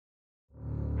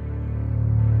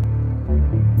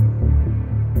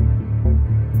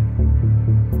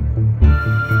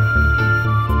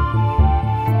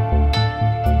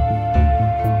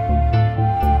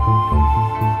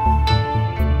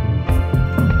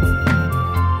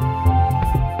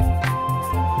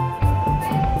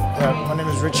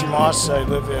Richie Moss. I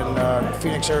live in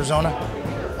Phoenix, Arizona.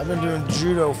 I've been doing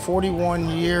judo 41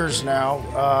 years now.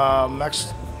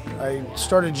 I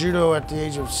started judo at the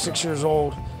age of 6 years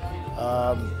old.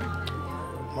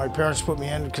 My parents put me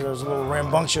in because I was a little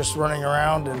rambunctious running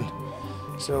around, and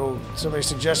so somebody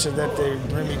suggested that they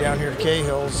bring me down here to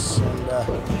Cahill's, and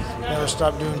never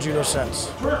stopped doing judo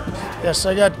since. Yes,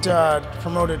 I got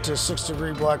promoted to 6th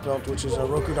degree black belt, which is a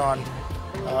Rokudan.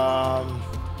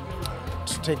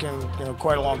 It's taken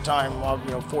quite a long time,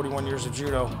 41 years of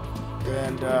judo,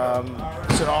 and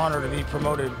it's an honor to be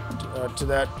promoted to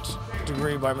that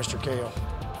degree by Mr. Cahill.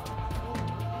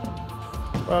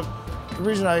 Well, the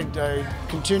reason I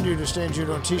continue to stay in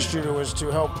judo and teach judo is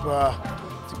to help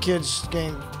the kids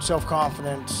gain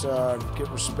self-confidence, get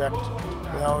respect,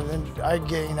 and I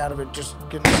gain out of it just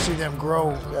getting to see them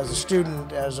grow as a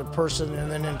student, as a person,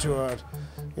 and then into a,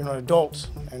 an adult,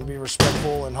 and be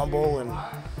respectful and humble, and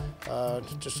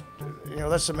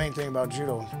that's the main thing about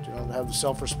judo, to have the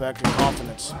self-respect and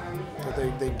confidence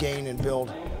that they gain and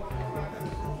build.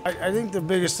 I think the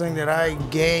biggest thing that I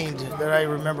gained, that I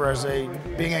remember as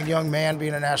being a young man,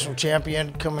 being a national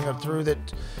champion, coming up through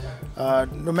that,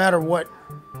 no matter what,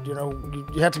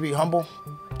 you have to be humble,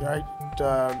 right?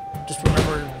 Just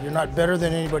remember, you're not better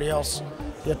than anybody else.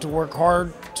 You have to work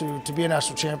hard to be a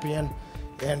national champion,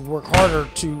 and work harder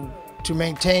to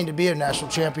maintain to be a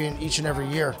national champion each and every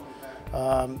year.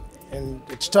 And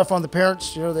it's tough on the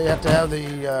parents. They have to have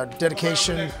the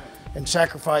dedication and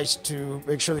sacrifice to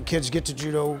make sure the kids get to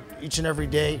judo each and every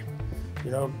day,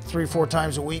 3 or 4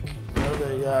 times a week.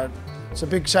 It's a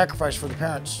big sacrifice for the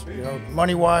parents,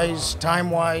 money-wise,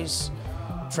 time-wise,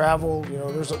 travel,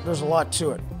 there's a lot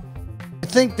to it. I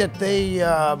think that they,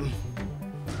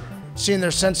 seeing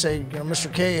their sensei,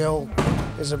 Mr. Cahill,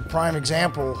 is a prime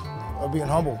example of being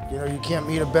humble. You can't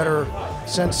meet a better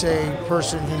sensei,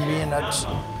 person, human being. That's,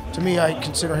 to me, I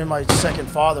consider him my second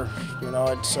father.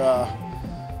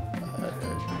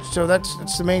 So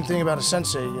that's the main thing about a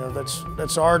sensei.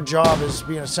 That's our job as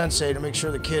being a sensei, to make sure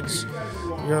the kids,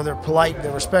 they're polite,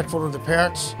 they're respectful to the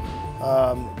parents.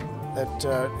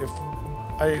 If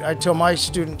I tell my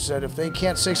students that if they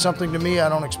can't say something to me, I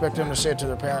don't expect them to say it to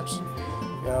their parents.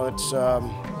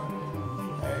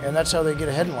 And that's how they get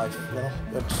ahead in life.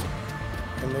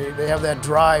 And they have that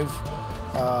drive,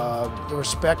 the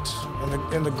respect,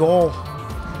 and the goal,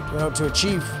 to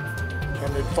achieve.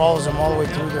 And it follows them all the way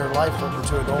through their life up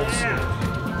into adults.